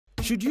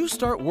Should you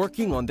start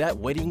working on that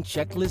wedding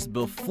checklist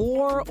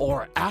before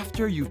or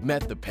after you've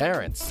met the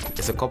parents?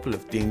 There's a couple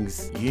of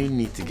things you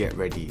need to get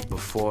ready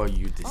before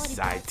you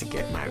decide to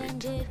get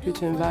married. Who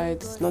to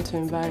invite, not to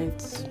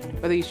invite,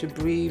 whether you should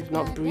breathe,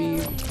 not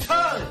breathe.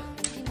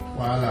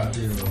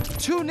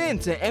 Tune in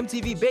to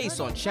MTV Base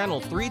on channel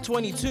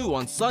 322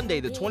 on Sunday,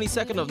 the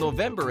 22nd of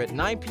November at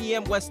 9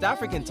 p.m. West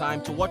African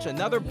time to watch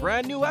another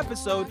brand new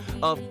episode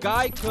of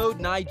Guy Code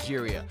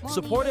Nigeria,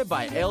 supported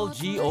by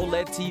LG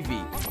OLED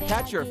TV.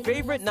 Catch your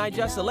favorite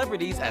Niger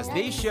celebrities as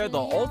they share the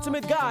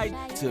ultimate guide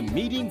to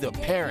meeting the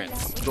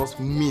parents.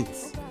 Just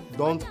meet,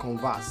 don't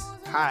converse.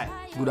 Hi,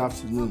 good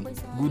afternoon,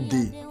 good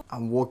day,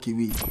 and walk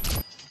away.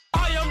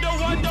 I am the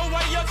one, the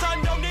way your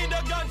son don't need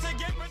a gun.